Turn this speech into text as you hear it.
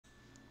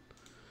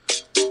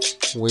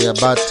We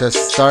about to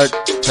start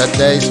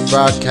today's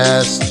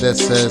broadcast.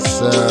 This is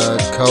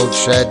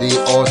Coach Eddie,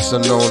 also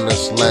known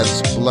as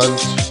Lance Blunt.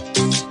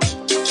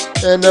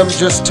 And I'm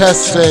just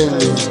testing.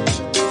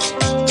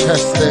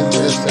 This is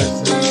the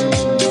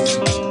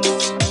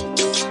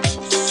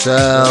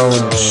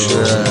sound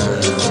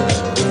check.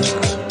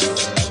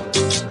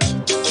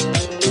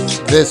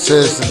 This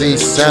is the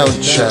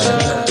sound check.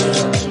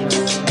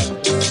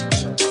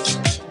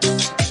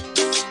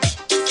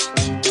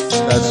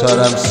 That's what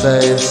I'm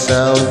saying,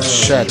 sound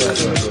check.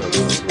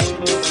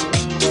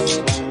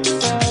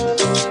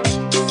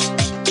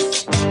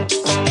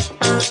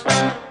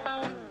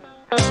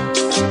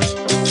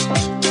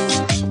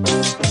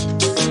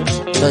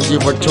 Thank you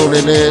for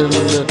tuning in.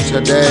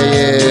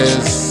 Today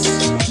is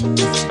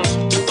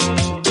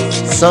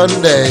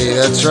Sunday,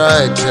 that's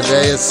right.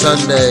 Today is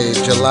Sunday,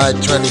 July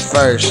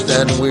 21st,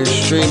 and we're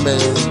streaming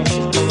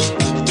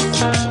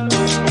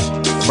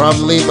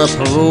from Lima,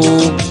 Peru.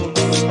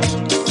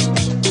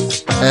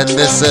 And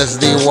this is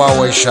the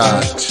Huawei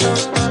shot.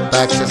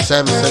 Back to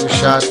Samsung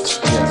shot.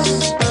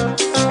 Yes.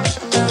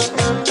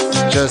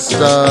 Just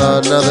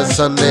another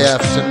Sunday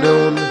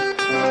afternoon.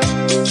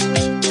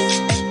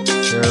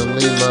 Here in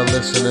Lima,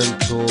 listening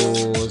to.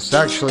 It's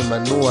actually my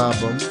new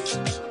album,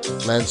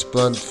 Lance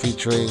Blunt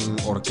featuring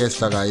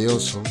Orquesta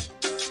Galloso.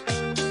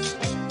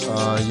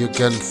 You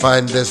can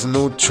find this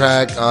new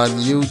track on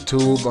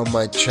YouTube on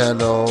my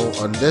channel.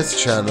 On this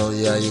channel,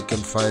 yeah, you can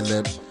find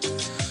it.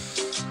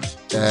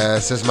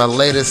 This is my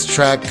latest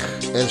track,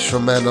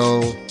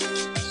 instrumental.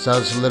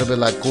 Sounds a little bit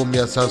like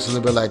cumbia, sounds a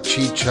little bit like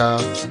chicha.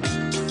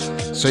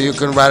 So you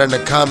can write in the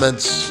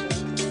comments,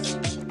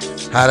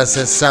 how does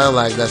it sound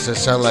like? Does it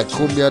sound like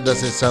cumbia?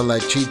 Does it sound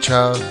like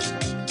chicha?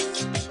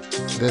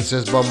 This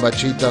is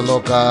Papayita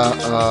Loca,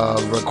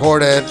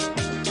 recorded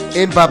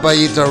in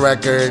Papayita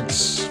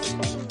Records.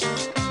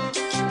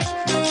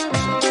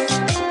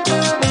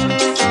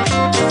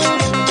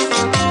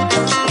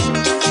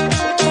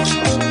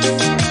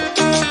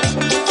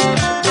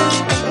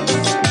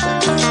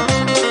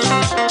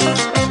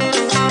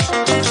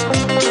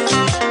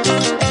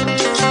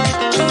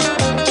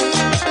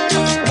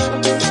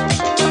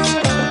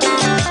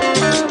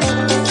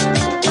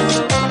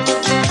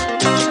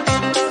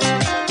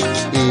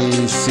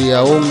 Si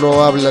aún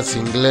no hablas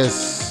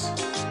inglés,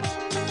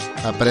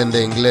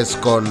 aprende inglés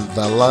con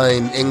The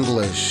Line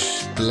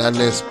English.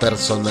 Planes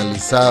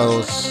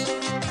personalizados,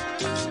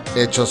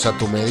 hechos a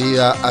tu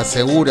medida.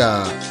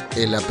 Asegura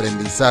el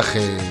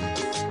aprendizaje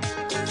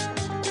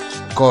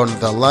con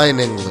The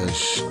Line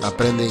English.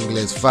 Aprende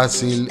inglés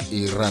fácil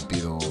y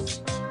rápido.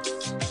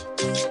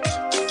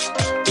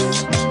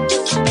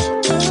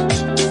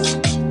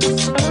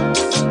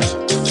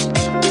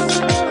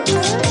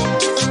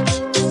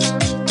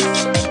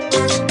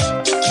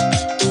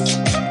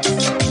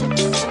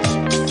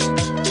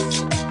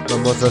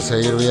 Vamos a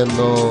seguir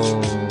viendo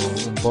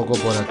un poco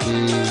por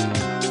aquí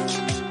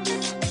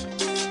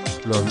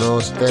los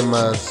nuevos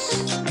temas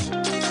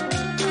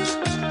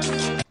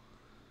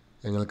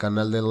en el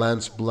canal de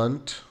Lance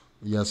Blunt.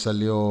 Ya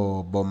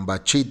salió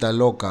Bombachita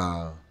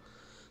Loca.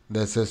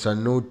 This is a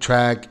new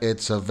track.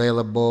 It's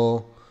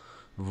available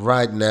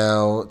right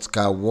now. It's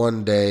got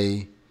 1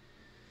 day.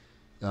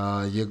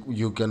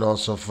 You can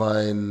also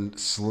find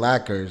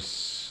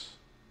Slackers.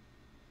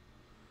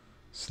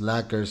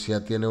 Slackers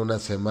ya tiene una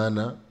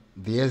semana.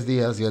 10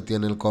 días ya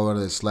tiene el cover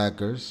de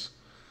Slackers.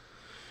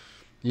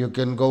 You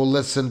can go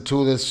listen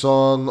to this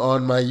song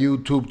on my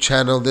YouTube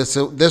channel.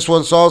 This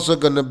one's also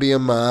going to be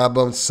in my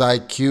album,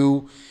 Side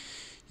Q.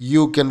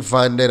 You can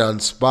find it on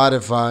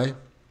Spotify.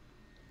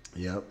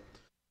 Yep.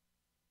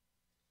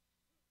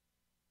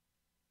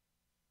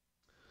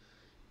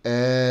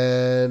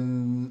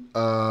 And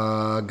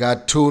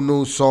got 2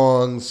 new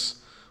songs.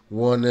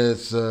 One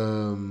is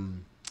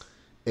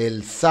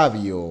El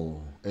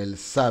Sabio. El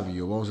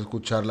Sabio, vamos a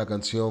escuchar la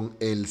canción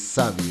El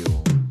Sabio.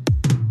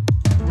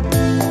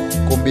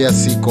 Cumbia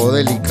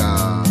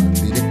psicodélica,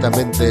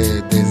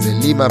 directamente desde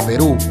Lima,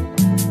 Perú.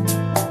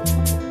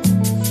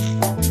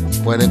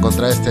 Pueden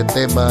encontrar este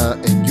tema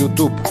en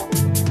YouTube.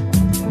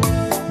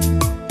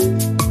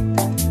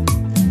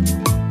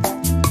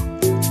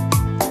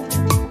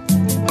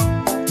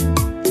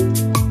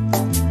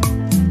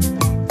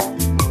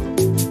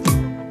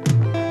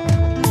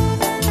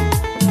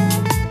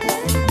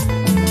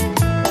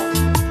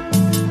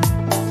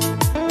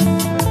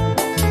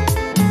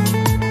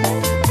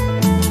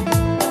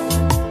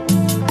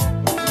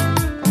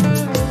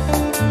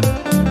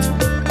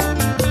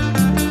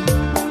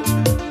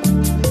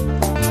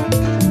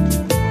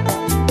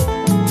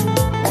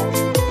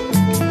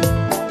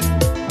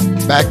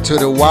 Back to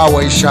the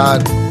Huawei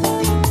shot.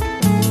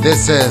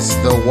 This is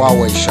the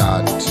Huawei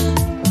shot.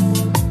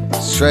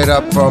 Straight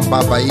up from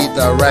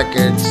Papayita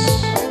Records.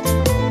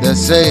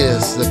 This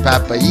is the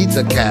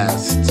Papayita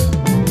cast.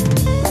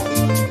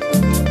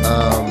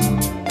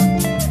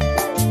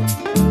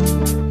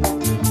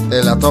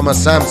 De la toma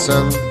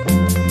Samsung.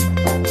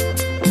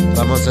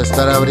 Vamos a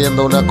estar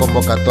abriendo una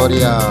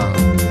convocatoria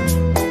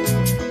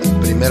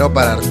primero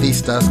para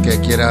artistas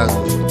que quieran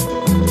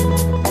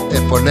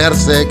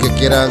exponerse, que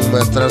quieran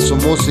mostrar su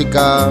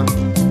música,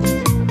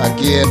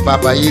 aquí en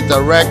Papayita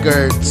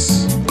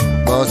Records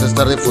vamos a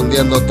estar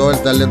difundiendo todo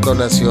el talento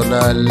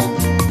nacional,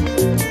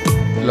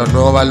 los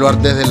nuevos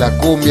baluartes de la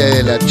cumbia y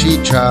de la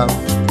chicha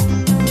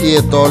y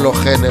de todos los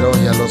géneros,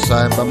 ya lo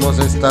saben. Vamos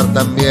a estar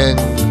también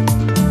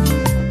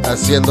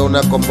haciendo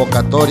una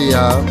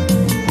convocatoria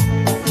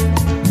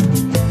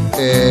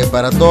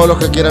para todos los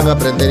que quieran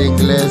aprender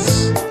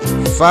inglés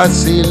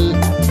fácil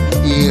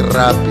y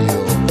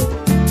rápido.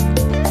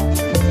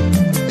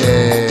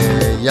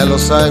 Ya lo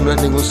saben, no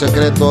es ningún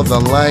secreto, The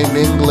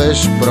Line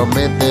English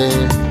promete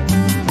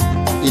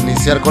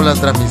iniciar con las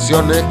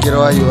transmisiones.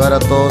 Quiero ayudar a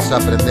todos a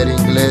aprender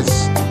inglés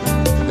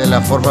de la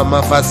forma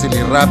más fácil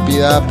y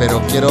rápida, pero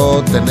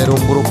quiero tener un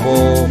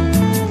grupo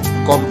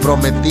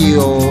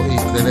comprometido y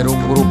tener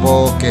un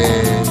grupo que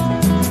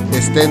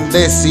estén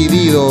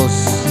decididos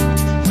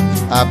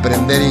a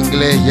aprender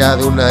inglés ya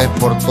de una vez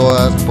por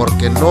todas,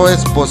 porque no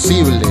es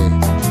posible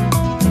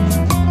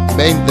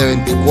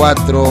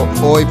 2024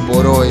 hoy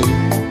por hoy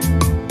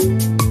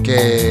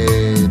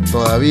que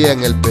todavía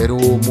en el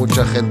Perú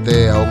mucha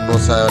gente aún no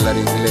sabe hablar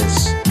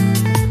inglés,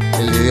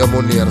 el idioma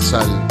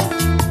universal.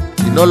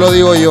 Y no lo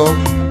digo yo.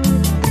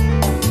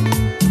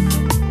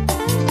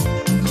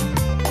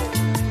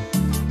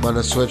 I'm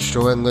gonna switch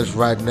to English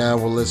right now.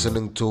 We're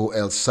listening to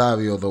El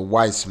Sabio, the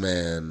Wise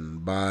Man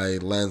by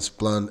Lance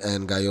Blunt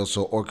and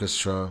Galloso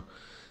Orchestra.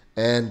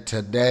 And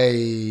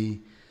today,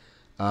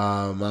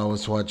 I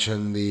was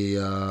watching the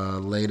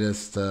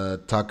latest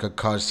Tucker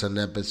Carlson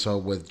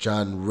episode with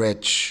John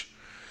Rich.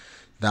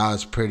 That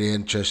was pretty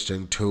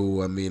interesting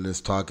too. I mean, it's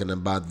talking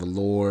about the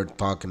Lord,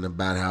 talking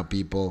about how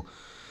people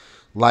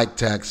like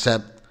to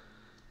accept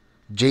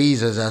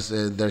Jesus as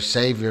their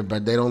Savior,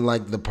 but they don't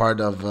like the part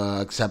of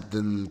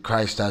accepting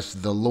Christ as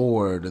the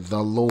Lord,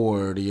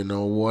 you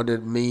know, what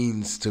it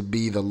means to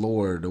be the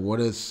Lord. What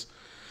does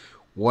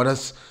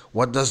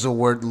the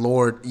word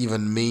Lord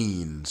even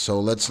mean? So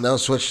let's now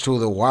switch to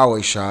the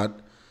Huawei shot.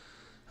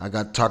 I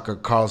got Tucker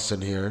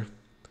Carlson here,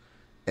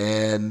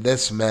 and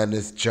this man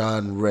is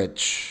John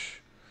Rich.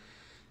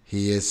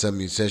 He is a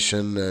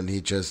musician, and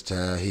he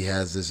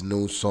has this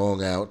new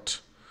song out,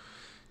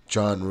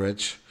 John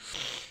Rich.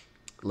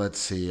 Let's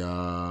see,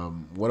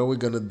 what are we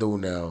going to do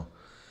now?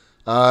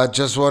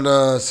 Just want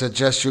to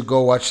suggest you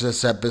go watch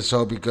this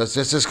episode, because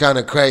this is kind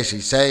of crazy,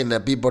 saying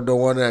that people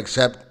don't want to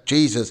accept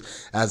Jesus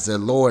as their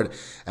Lord,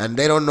 and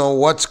they don't know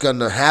what's going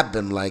to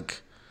happen.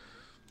 Like,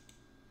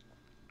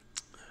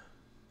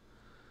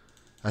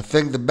 I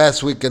think the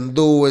best we can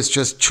do is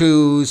just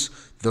choose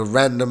the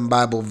random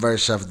Bible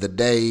verse of the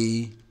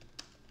day.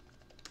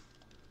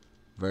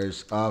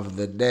 Verse of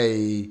the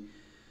day.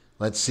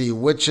 Let's see,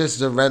 which is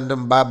the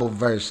random Bible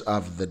verse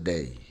of the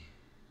day?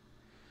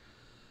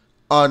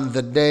 On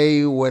the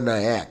day when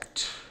I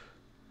act,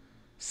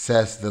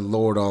 says the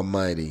Lord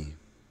Almighty,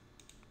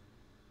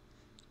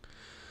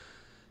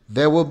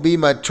 there will be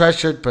my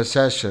treasured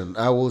possession.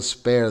 I will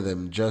spare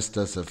them, just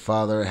as a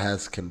father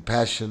has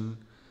compassion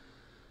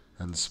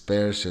and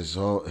spares his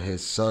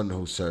son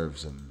who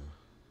serves him.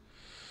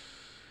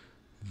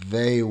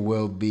 They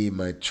will be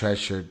my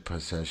treasured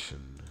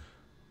possession.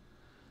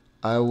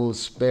 I will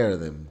spare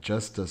them,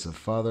 just as a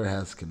father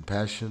has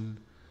compassion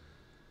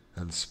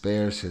and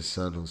spares his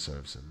son who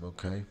serves him.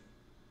 Okay?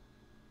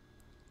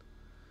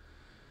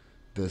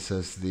 This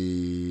is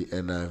the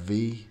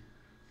NIV.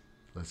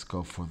 Let's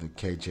go for the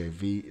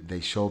KJV. They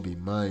shall be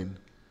mine,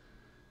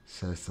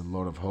 says the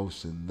Lord of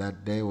hosts. In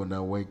that day when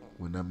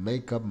I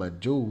make up my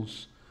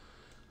jewels,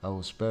 I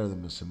will spare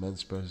them as a man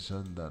spares his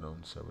son that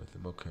owns serveth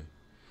him. Okay.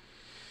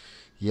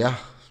 Yeah,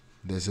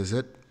 this is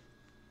it.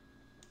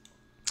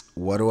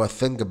 What do I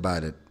think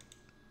about it?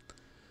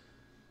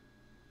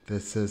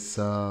 This is,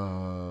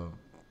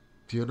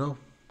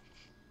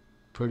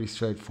 pretty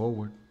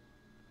straightforward.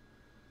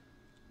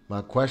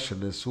 My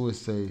question is,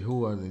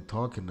 who are they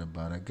talking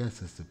about? I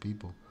guess it's the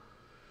people.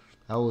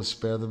 I will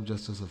spare them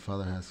just as the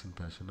Father has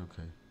compassion.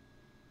 Okay.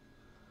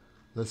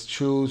 Let's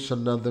choose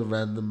another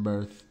random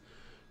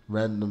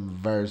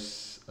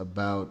verse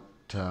about,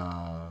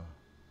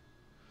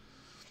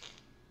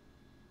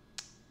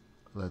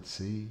 let's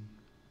see,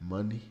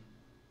 money,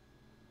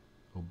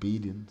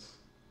 obedience,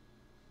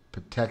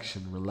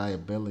 protection,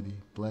 reliability,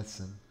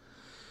 blessing.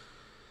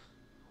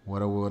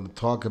 What are we going to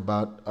talk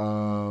about?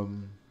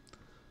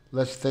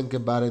 Let's think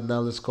about it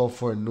now. Let's go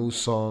for a new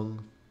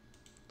song.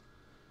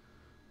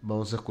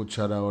 Vamos a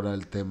escuchar ahora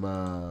el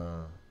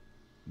tema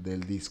del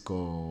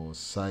disco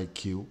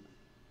PsyQ.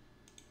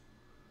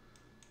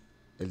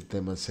 El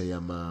tema se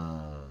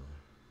llama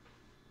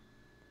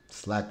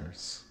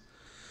Slackers.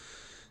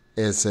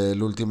 Es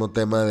el último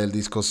tema del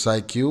disco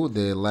PsyQ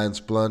de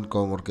Lance Blunt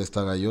con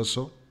Orquesta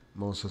Galloso.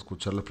 Vamos a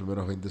escuchar los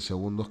primeros 20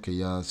 segundos, que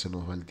ya se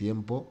nos va el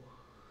tiempo.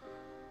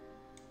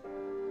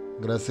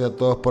 Gracias a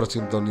todos por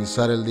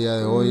sintonizar el día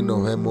de hoy.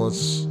 Nos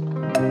vemos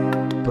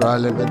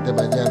probablemente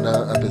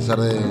mañana. A pesar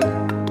de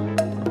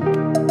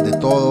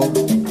todo,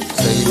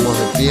 seguimos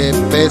de pie.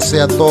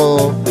 Pese a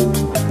todo,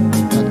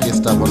 aquí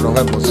estamos. Nos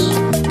vemos.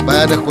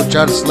 Vayan a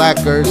escuchar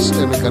Slackers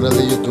en mi canal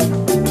de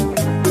YouTube.